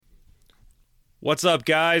What's up,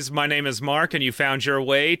 guys? My name is Mark, and you found your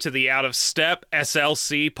way to the Out of Step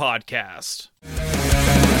SLC podcast.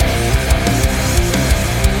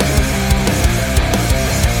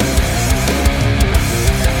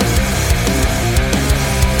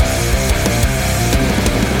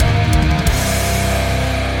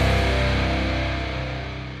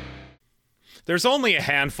 There's only a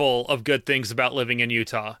handful of good things about living in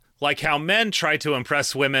Utah. Like how men try to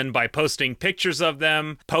impress women by posting pictures of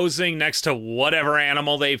them posing next to whatever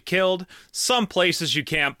animal they've killed, some places you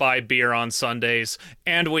can't buy beer on Sundays,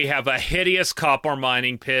 and we have a hideous copper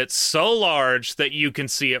mining pit so large that you can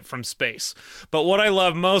see it from space. But what I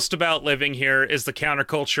love most about living here is the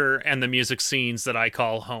counterculture and the music scenes that I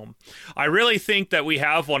call home. I really think that we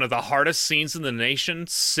have one of the hardest scenes in the nation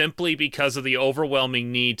simply because of the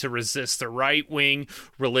overwhelming need to resist the right-wing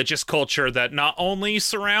religious culture that not only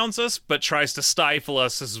surrounds us, but tries to stifle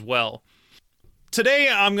us as well. Today,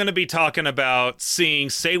 I'm going to be talking about seeing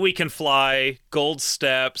Saywecanfly, Gold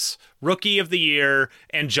Steps, Rookie of the Year,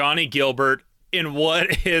 and Johnnie Guilbert in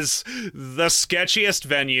what is the sketchiest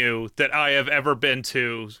venue that I have ever been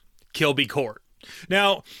to, Kilby Court.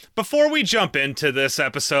 Now, before we jump into this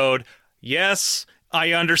episode, yes,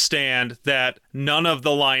 I understand that none of the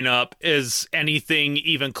lineup is anything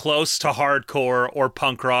even close to hardcore or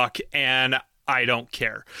punk rock, and I don't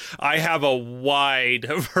care. I have a wide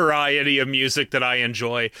variety of music that I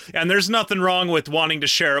enjoy, and there's nothing wrong with wanting to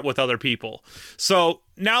share it with other people. So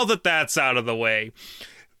now that that's out of the way,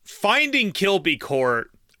 finding Kilby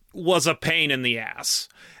Court was a pain in the ass.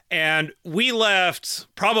 And we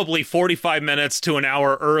left probably 45 minutes to an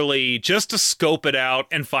hour early just to scope it out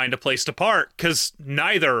and find a place to park, because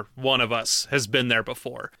neither one of us has been there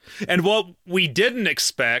before. And what we didn't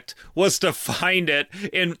expect was to find it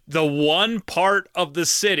in the one part of the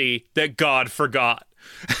city that God forgot.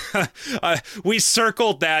 We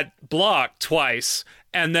circled that block twice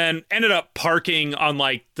and then ended up parking on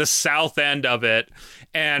like the south end of it.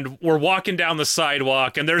 And we're walking down the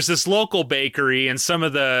sidewalk, and there's this local bakery, and some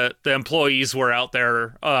of the employees were out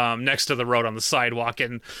there next to the road on the sidewalk.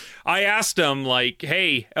 And I asked them, like,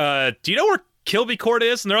 hey, do you know where Kilby Court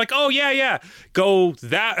is? And they're like, oh, yeah. Go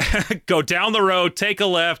down the road, take a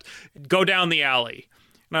left, go down the alley.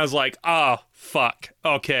 And I was like, oh, fuck.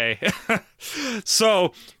 Okay.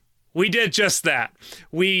 So we did just that.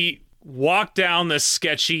 We walked down this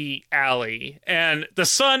sketchy alley, and the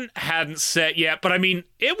sun hadn't set yet, but I mean,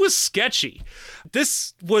 it was sketchy.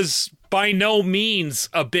 This was by no means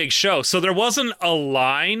a big show, so there wasn't a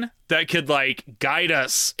line that could like guide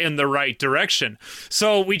us in the right direction.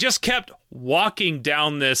 So we just kept walking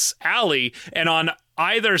down this alley, and on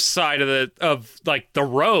either side of the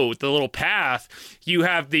road, the little path, you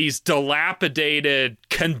have these dilapidated,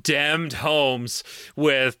 condemned homes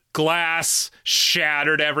with glass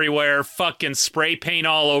shattered everywhere, fucking spray paint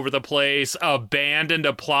all over the place, abandoned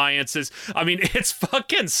appliances. I mean, it's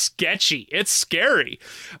fucking sketchy. It's scary.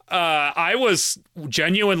 I was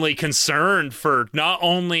genuinely concerned for not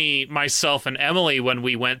only myself and Emily when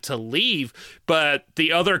we went to leave, but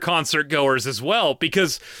the other concert goers as well,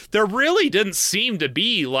 because there really didn't seem to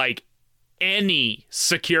be like any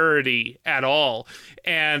security at all.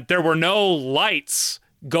 And there were no lights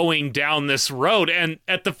going down this road, and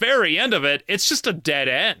at the very end of it, it's just a dead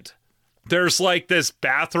end. There's like this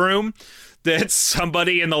bathroom that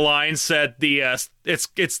somebody in the line said it's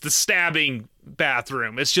the stabbing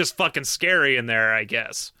bathroom. It's just fucking scary in there, I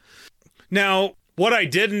guess. Now, what I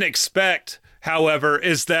didn't expect, however,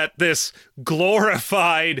 is that this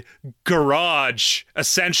glorified garage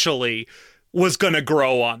essentially was gonna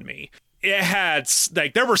grow on me. It had,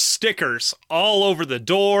 like, there were stickers all over the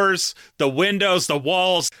doors, the windows, the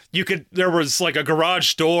walls. There was like a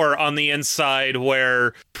garage door on the inside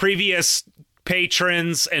where previous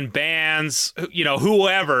patrons and bands, you know,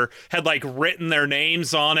 whoever had like written their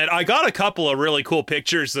names on it. I got a couple of really cool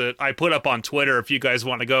pictures that I put up on Twitter if you guys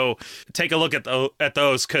want to go take a look at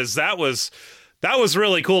those, because that was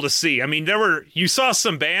really cool to see. I mean, you saw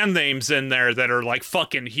some band names in there that are like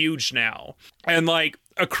fucking huge now. And like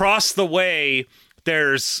across the way,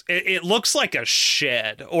 it looks like a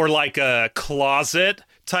shed or like a closet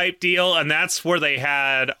type deal. And that's where they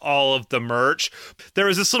had all of the merch. There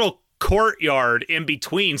was this little courtyard in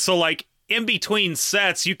between. So like in between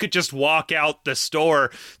sets, you could just walk out the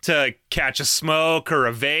store to catch a smoke or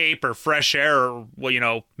a vape or fresh air or, well, you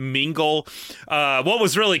know, mingle. What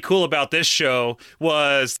was really cool about this show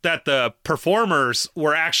was that the performers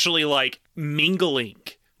were actually like mingling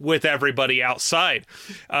with everybody outside.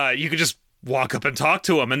 You could just walk up and talk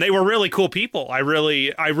to them, and they were really cool people. I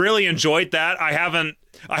really enjoyed that. I haven't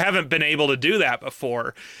I haven't been able to do that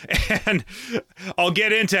before. And I'll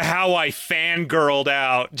get into how I fangirled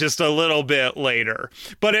out just a little bit later.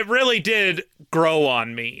 But it really did grow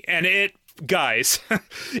on me. And guys,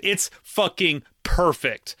 it's fucking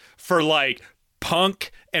perfect for like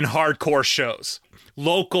punk and hardcore shows.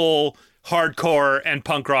 Local hardcore and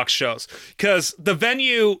punk rock shows. Because the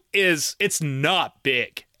venue it's not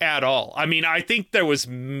big at all. I mean, I think there was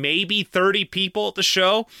maybe 30 people at the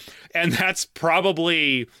show, and that's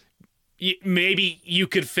probably, maybe you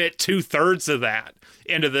could fit 2/3 of that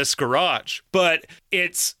into this garage. But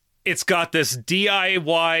it's got this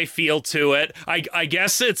DIY feel to it. I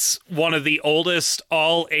guess it's one of the oldest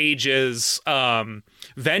all ages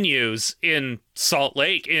venues in Salt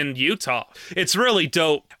Lake in Utah. It's really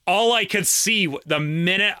dope. All I could see the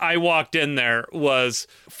minute I walked in there was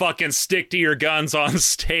fucking stick to your guns on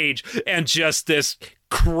stage and just this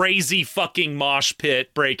crazy fucking mosh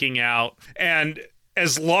pit breaking out. And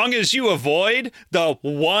as long as you avoid the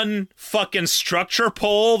one fucking structure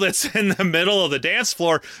pole that's in the middle of the dance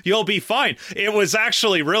floor, you'll be fine. It was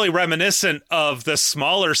actually really reminiscent of the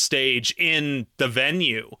smaller stage in the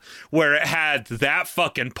venue where it had that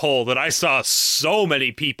fucking pole that I saw so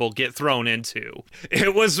many people get thrown into.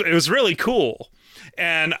 It was really cool.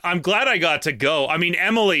 And I'm glad I got to go. I mean,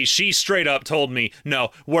 Emily, she straight up told me,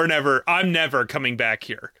 no, I'm never coming back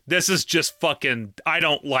here. This is just fucking, I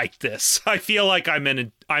don't like this. I feel like I'm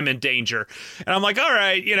in danger. And I'm like, all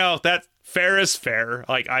right, that fair is fair.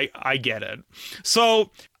 Like, I get it.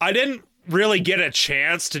 So I didn't really get a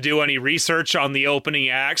chance to do any research on the opening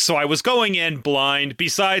act, so I was going in blind.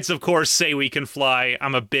 Besides, of course, Saywecanfly,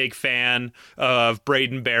 I'm a big fan of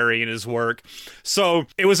Braden Berry and his work. So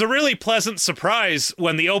it was a really pleasant surprise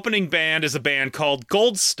when the opening band is a band called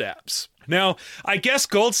Gold Steps. Now, I guess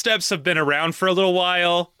Gold Steps have been around for a little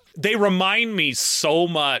while. They remind me so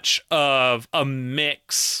much of a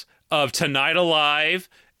mix of Tonight Alive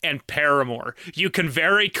and Paramore. You can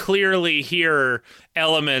very clearly hear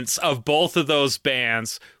elements of both of those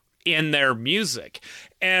bands in their music.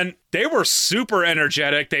 And they were super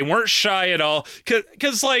energetic. They weren't shy at all.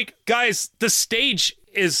 Because, like, guys, the stage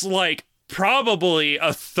is, like, probably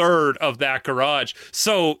 1/3 of that garage.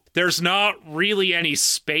 So there's not really any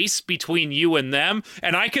space between you and them.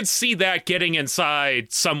 And I could see that getting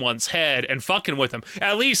inside someone's head and fucking with them.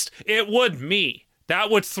 At least it would me. That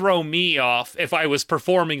would throw me off if I was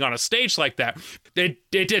performing on a stage like that. It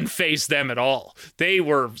didn't faze them at all. They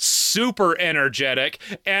were super energetic,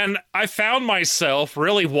 and I found myself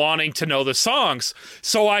really wanting to know the songs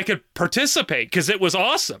so I could participate because it was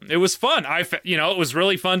awesome. It was fun. It was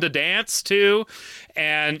really fun to dance to,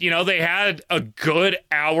 and they had a good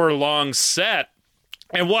hour-long set.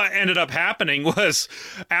 And what ended up happening was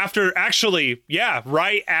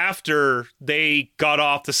right after they got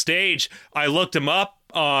off the stage, I looked them up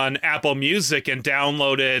on Apple Music and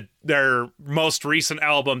downloaded their most recent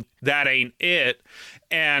album, That Ain't It.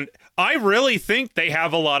 And I really think they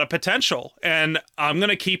have a lot of potential, and I'm going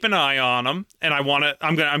to keep an eye on them, and I'm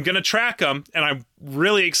going to track them, and I'm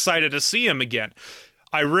really excited to see them again.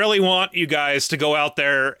 I really want you guys to go out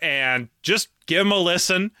there and just give them a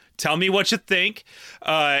listen. Tell me what you think.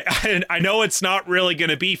 I know it's not really going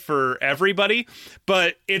to be for everybody,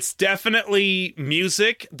 but it's definitely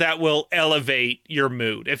music that will elevate your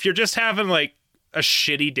mood. If you're just having like a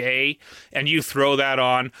shitty day and you throw that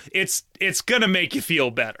on, it's going to make you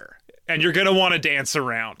feel better and you're going to want to dance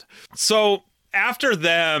around. So after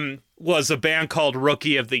them was a band called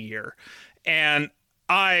Rookie of the Year, and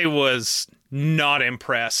I was not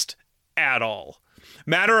impressed at all.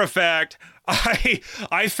 Matter of fact,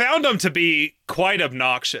 I found them to be quite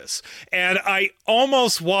obnoxious, and I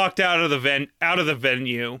almost walked out of the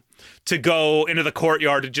venue to go into the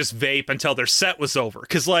courtyard to just vape until their set was over.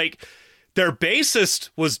 Because like their bassist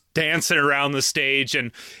was dancing around the stage,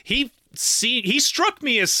 and he struck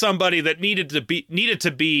me as somebody that needed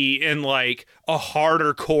to be in like a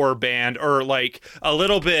harder core band or like a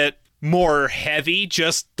little bit more heavy,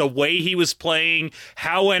 just the way he was playing,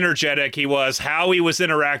 how energetic he was, how he was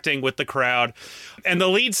interacting with the crowd. And the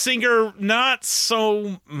lead singer, not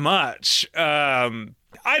so much. I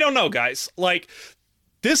don't know, guys. Like,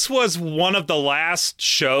 this was one of the last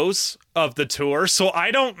shows of the tour, so I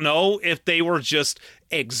don't know if they were just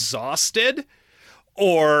exhausted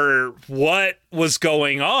or what was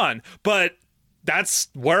going on. But that's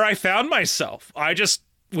where I found myself. I just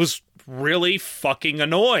was really fucking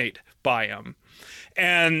annoyed by them.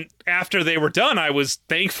 And after they were done, I was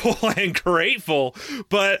thankful and grateful.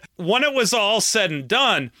 But when it was all said and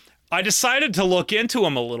done, I decided to look into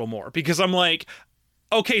them a little more because I'm like,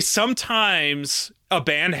 okay, sometimes a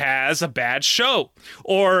band has a bad show,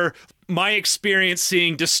 or my experience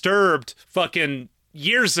seeing Disturbed fucking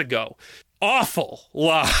years ago. Awful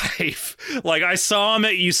live. Like, I saw them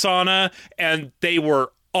at USANA, and they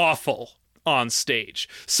were awful on stage.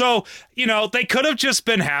 So, you know, they could have just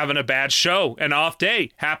been having a bad show. An off day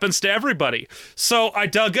happens to everybody. So I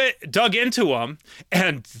dug into them,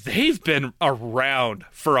 and they've been around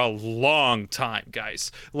for a long time,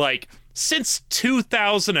 guys. Like, since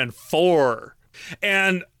 2004.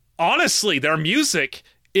 And honestly, their music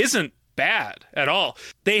isn't bad at all.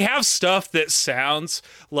 They have stuff that sounds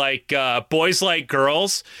like Boys Like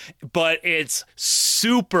Girls, but it's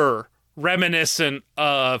super reminiscent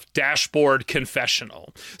of Dashboard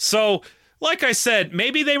Confessional. So, like I said,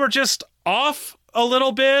 maybe they were just off a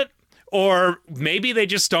little bit, or maybe they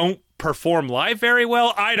just don't perform live very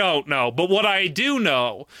well. I don't know. But what I do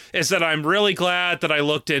know is that I'm really glad that I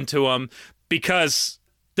looked into them, because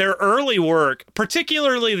their early work,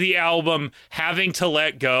 particularly the album Having to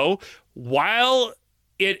Let Go, while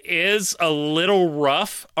it is a little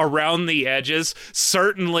rough around the edges,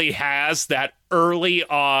 certainly has that early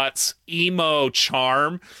aughts emo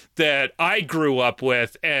charm that I grew up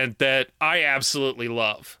with and that I absolutely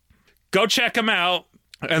love. Go check them out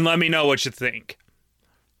and let me know what you think.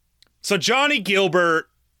 So Johnnie Guilbert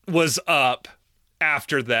was up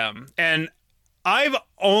after them, and I've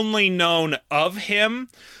only known of him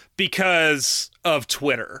because of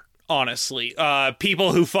Twitter. Honestly,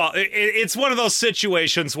 people who follow, it's one of those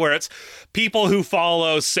situations where it's people who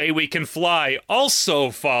follow Saywecanfly also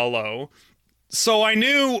follow. So I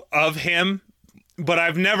knew of him, but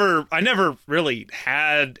I never really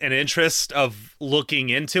had an interest of looking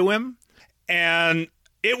into him. And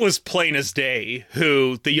it was plain as day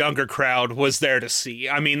who the younger crowd was there to see.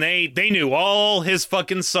 I mean, they knew all his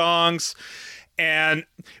fucking songs. And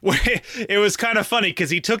it was kind of funny because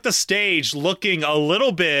he took the stage looking a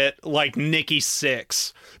little bit like Nikki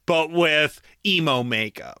Sixx, but with emo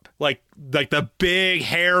makeup, like the big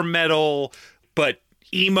hair metal, but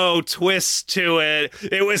emo twist to it.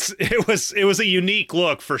 It was a unique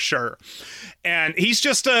look for sure. And he's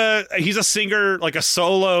a singer, like a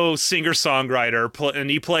solo singer-songwriter, and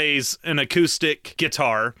he plays an acoustic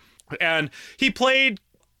guitar. And he played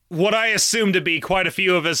what I assume to be quite a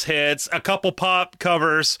few of his hits, a couple pop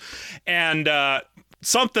covers, and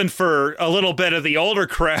something for a little bit of the older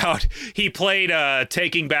crowd. He played a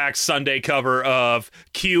Taking Back Sunday cover of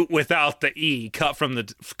 "Cute Without the E," cut from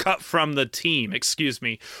the Team, excuse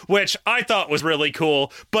me, which I thought was really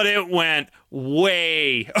cool, but it went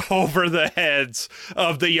way over the heads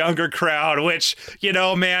of the younger crowd, which, you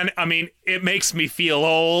know, man, I mean, it makes me feel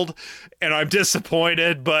old, and I'm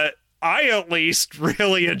disappointed, but I at least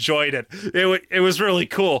really enjoyed it. It was really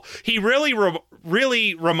cool. He really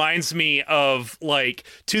reminds me of like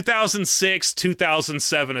 2006,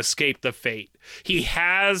 2007 Escape the Fate. He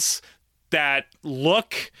has that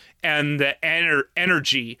look and the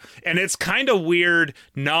energy, and it's kind of weird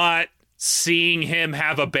not seeing him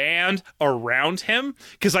have a band around him,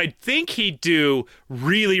 because I think he'd do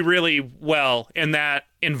really, really well in that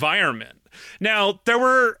environment. Now, there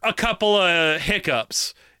were a couple of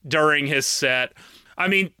hiccups during his set. I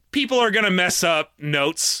mean, people are going to mess up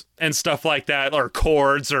notes and stuff like that, or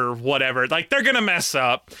chords or whatever. Like, they're going to mess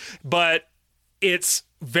up, but it's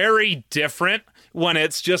very different when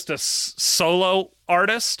it's just a solo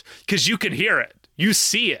artist, because you can hear it, you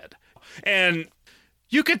see it, and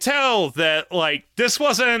you could tell that, like, this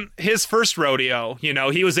wasn't his first rodeo. You know,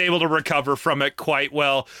 he was able to recover from it quite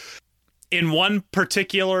well. In one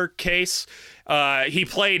particular case, he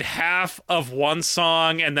played half of one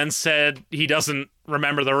song and then said he doesn't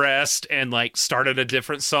remember the rest and like started a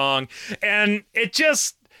different song. And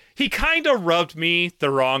he kind of rubbed me the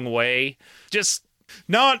wrong way. Just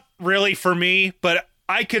not really for me, but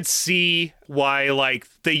I could see why like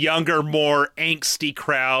the younger, more angsty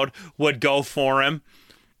crowd would go for him.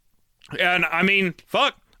 And I mean,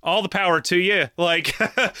 fuck, all the power to you. Like,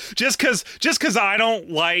 just cause I don't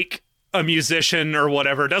like a musician or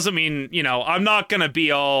whatever doesn't mean, you know, I'm not gonna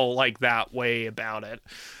be all like that way about it.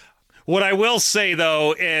 What I will say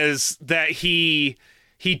though is that he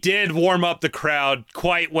did warm up the crowd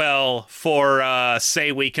quite well for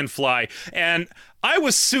Saywecanfly, and I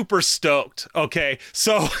was super stoked. Okay,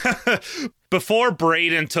 so before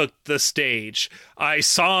Braden took the stage, I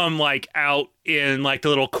saw him like out in like the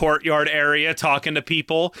little courtyard area talking to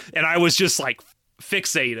people, and I was just like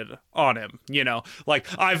fixated on him, you know, like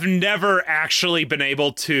I've never actually been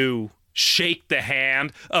able to shake the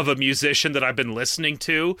hand of a musician that I've been listening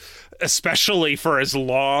to, especially for as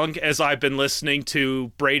long as I've been listening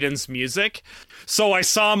to Braden's music. So I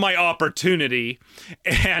saw my opportunity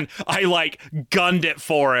and I like gunned it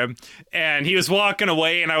for him, and he was walking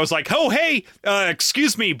away and I was like, oh, hey,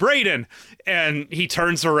 excuse me, Braden. And he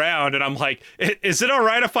turns around and I'm like, is it all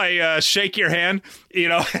right if I shake your hand? You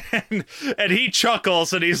know, and he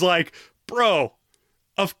chuckles and he's like, bro,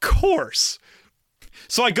 of course.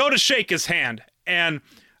 So I go to shake his hand, and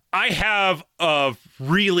I have a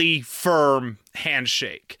really firm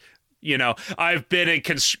handshake. You know, I've been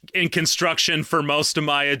in construction for most of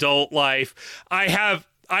my adult life.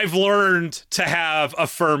 I've learned to have a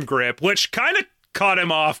firm grip, which kind of caught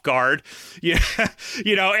him off guard. Yeah,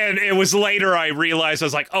 you know, and it was later I realized, I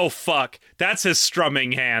was like, oh fuck, that's his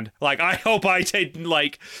strumming hand. Like, I hope I didn't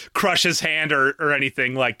like crush his hand or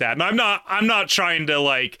anything like that. And I'm not trying to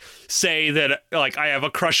like say that like I have a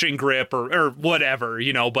crushing grip or whatever,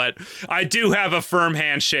 you know, but I do have a firm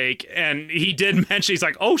handshake. And he did mention, he's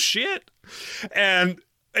like, oh shit. And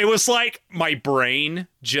it was like my brain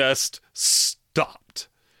just stopped.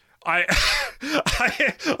 I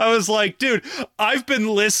was like, dude, I've been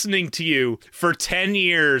listening to you for 10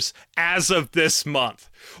 years as of this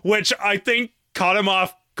month, which I think caught him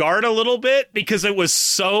off guard a little bit because it was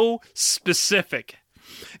so specific.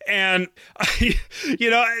 And, you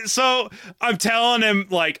know, so I'm telling him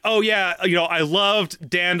like, oh yeah, you know, I loved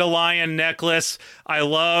Dandelion Necklace. I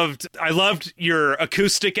loved your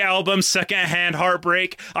acoustic album, Secondhand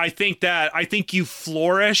Heartbreak. I think you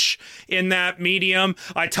flourish in that medium.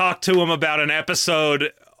 I talked to him about an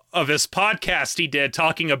episode of his podcast he did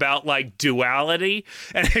talking about like duality,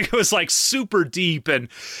 and it was like super deep, and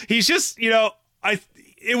he's just, you know,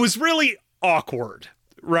 it was really awkward.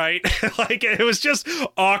 Right? Like, it was just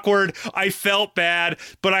awkward. I felt bad,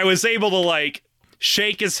 but I was able to like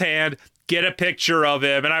shake his hand, get a picture of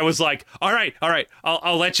him, and I was like, all right,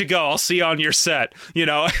 I'll let you go. I'll see you on your set, you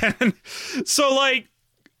know? And so like,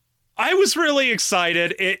 I was really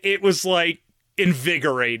excited. It was like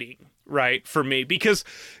invigorating, right? For me, because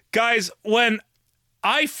guys, when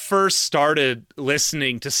I first started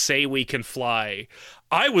listening to Saywecanfly,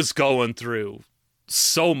 I was going through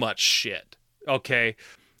so much shit. Okay,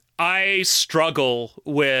 I struggle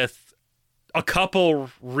with a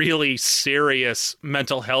couple really serious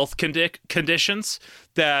mental health conditions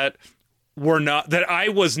that I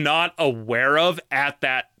was not aware of at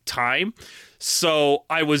that time. So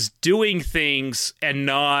I was doing things and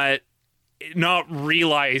not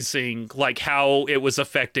realizing like how it was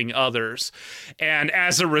affecting others. And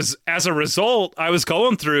as a result, I was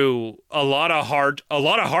going through a lot of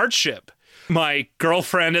hardship. My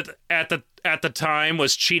girlfriend at the time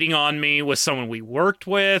was cheating on me with someone we worked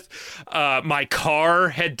with. My car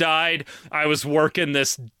had died. I was working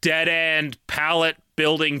this dead-end pallet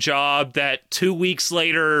building job that 2 weeks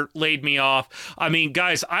later laid me off. I mean,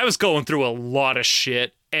 guys, I was going through a lot of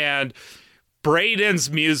shit, and Braden's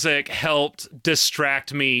music helped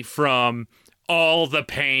distract me from all the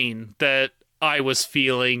pain that I was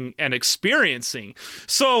feeling and experiencing.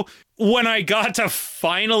 So when I got to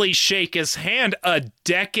finally shake his hand a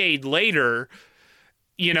decade later,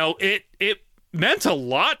 you know, it meant a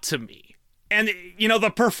lot to me. And, you know,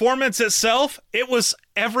 the performance itself, it was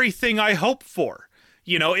everything I hoped for.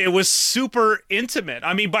 You know, it was super intimate.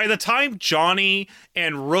 I mean, by the time Johnnie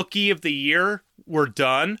and Rookie of the Year were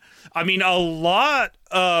done, I mean, a lot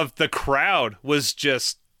of the crowd was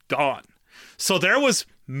just gone. So there was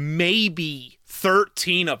maybe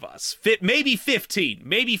 13 of us, maybe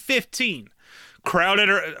 15 crowded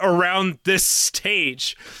around this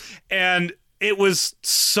stage. And it was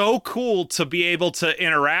so cool to be able to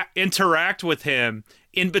interact with him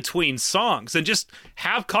in between songs and just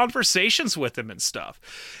have conversations with him and stuff.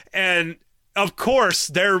 And of course,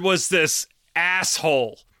 there was this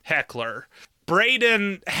asshole heckler.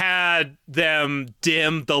 Braden had them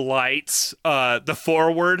dim the lights, the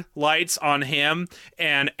forward lights on him,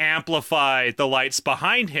 and amplify the lights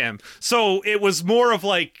behind him. So it was more of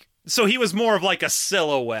like, so he was more of like a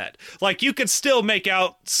silhouette. Like, you could still make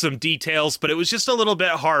out some details, but it was just a little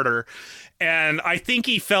bit harder. And I think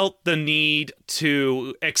he felt the need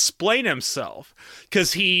to explain himself,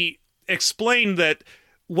 because he explained that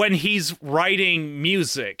when he's writing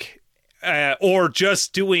music or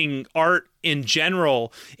just doing art in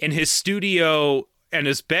general in his studio and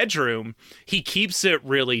his bedroom, he keeps it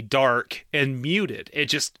really dark and muted. It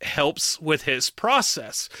just helps with his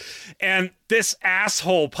process. And this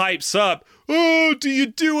asshole pipes up, "Oh, do you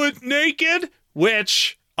do it naked?"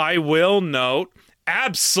 Which, I will note,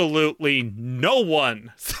 absolutely no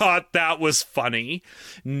one thought that was funny.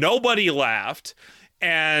 Nobody laughed.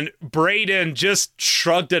 And Braden just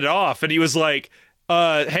shrugged it off, and he was like,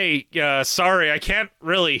 hey, sorry, I can't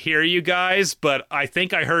really hear you guys, but I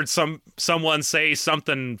think I heard someone say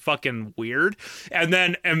something fucking weird, and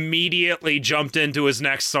then immediately jumped into his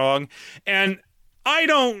next song. And I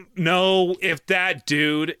don't know if that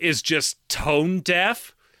dude is just tone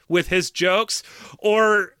deaf with his jokes,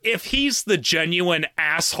 or if he's the genuine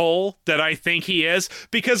asshole that I think he is,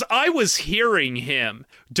 because I was hearing him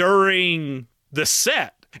during the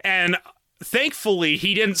set, and thankfully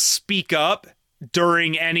he didn't speak up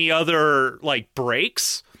during any other like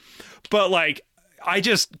breaks, but like I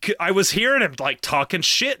was hearing him like talking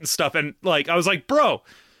shit and stuff, and like I was like, bro,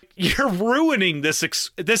 you're ruining this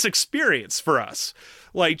experience for us.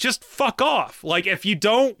 Like, just fuck off. Like, if you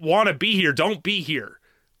don't want to be here, don't be here.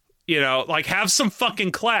 You know, like, have some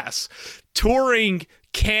fucking class. Touring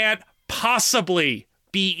can't possibly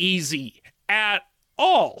be easy at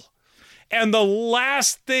all. And the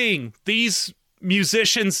last thing these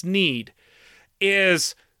musicians need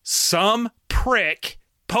is some prick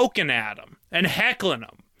poking at them and heckling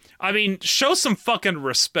them. I mean, show some fucking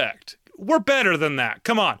respect. We're better than that.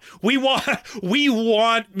 Come on. We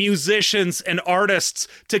want musicians and artists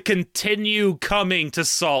to continue coming to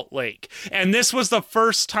Salt Lake. And this was the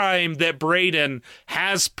first time that Braden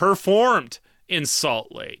has performed in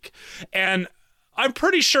Salt Lake. And I'm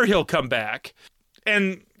pretty sure he'll come back.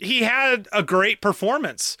 And he had a great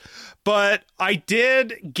performance. But I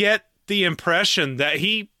did get the impression that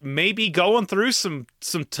he may be going through some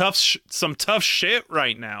tough shit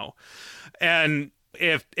right now. And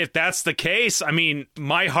if that's the case, I mean,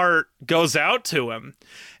 my heart goes out to him.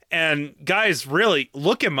 And guys, really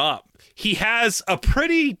look him up. He has a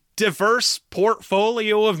pretty diverse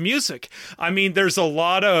portfolio of music. I mean, there's a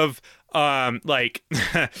lot of like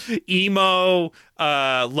emo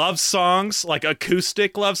love songs, like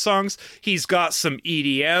acoustic love songs. He's got some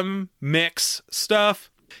EDM mix stuff.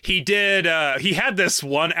 He had this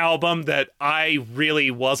one album that I really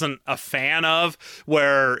wasn't a fan of,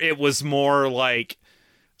 where it was more like,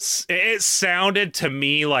 it sounded to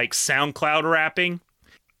me like SoundCloud rapping.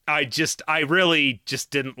 I really just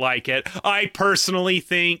didn't like it. I personally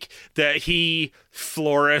think that he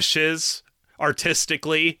flourishes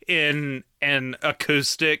artistically in an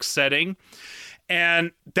acoustic setting.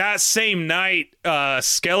 And that same night,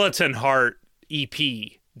 Skeleton Heart EP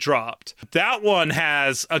dropped. That one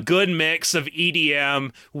has a good mix of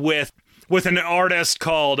EDM with an artist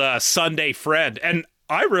called Sunday Friend, and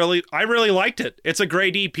I really liked it. It's a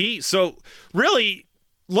great EP. So really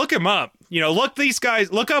look him up. You know,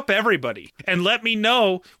 look up everybody and let me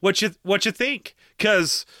know what you think,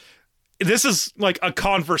 because this is like a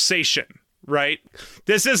conversation, right?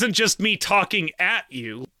 This isn't just me talking at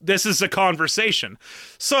you. This is a conversation.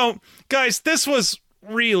 So, guys, this was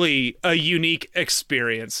really a unique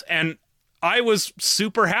experience, and I was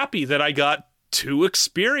super happy that I got to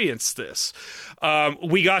experience this.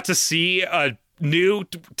 We got to see a new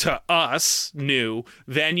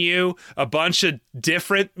venue, a bunch of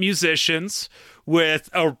different musicians with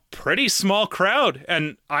a pretty small crowd,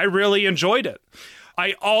 and I really enjoyed it.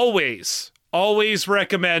 I always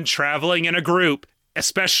recommend traveling in a group,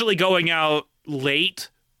 especially going out late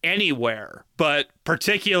anywhere, but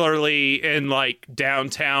particularly in like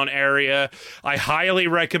downtown area. I highly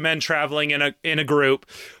recommend traveling in a group,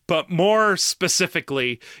 but more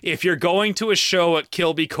specifically, if you're going to a show at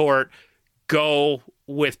Kilby Court, go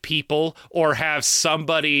with people or have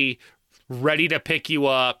somebody ready to pick you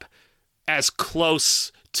up as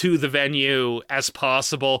close to the venue as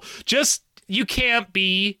possible. Just, you can't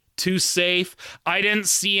be too safe. I didn't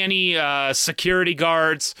see any security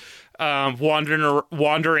guards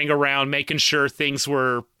wandering around making sure things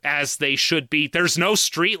were as they should be. There's no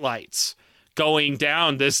streetlights going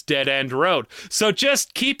down this dead-end road. So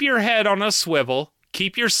just keep your head on a swivel.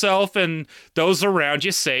 Keep yourself and those around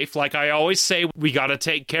you safe. Like I always say, we got to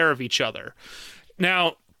take care of each other.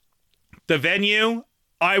 Now, the venue,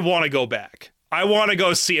 I want to go back. I want to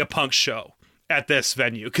go see a punk show at this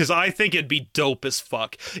venue because I think it'd be dope as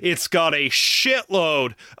fuck. It's got a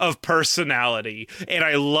shitload of personality, and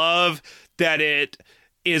I love that it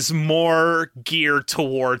is more geared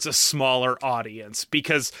towards a smaller audience,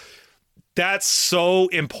 because that's so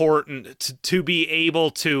important to be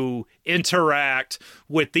able to interact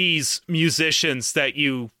with these musicians that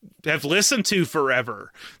you have listened to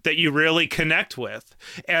forever, that you really connect with.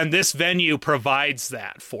 And this venue provides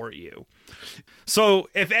that for you. So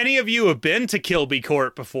if any of you have been to Kilby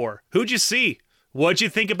Court before, who'd you see? What'd you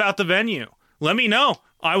think about the venue? Let me know.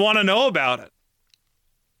 I want to know about it.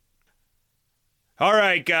 All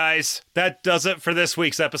right, guys, that does it for this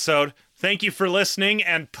week's episode. Thank you for listening,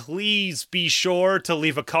 and please be sure to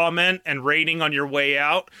leave a comment and rating on your way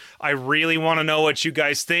out. I really want to know what you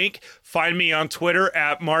guys think. Find me on Twitter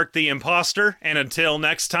at Mark the Imposter, and until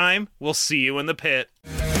next time, we'll see you in the pit.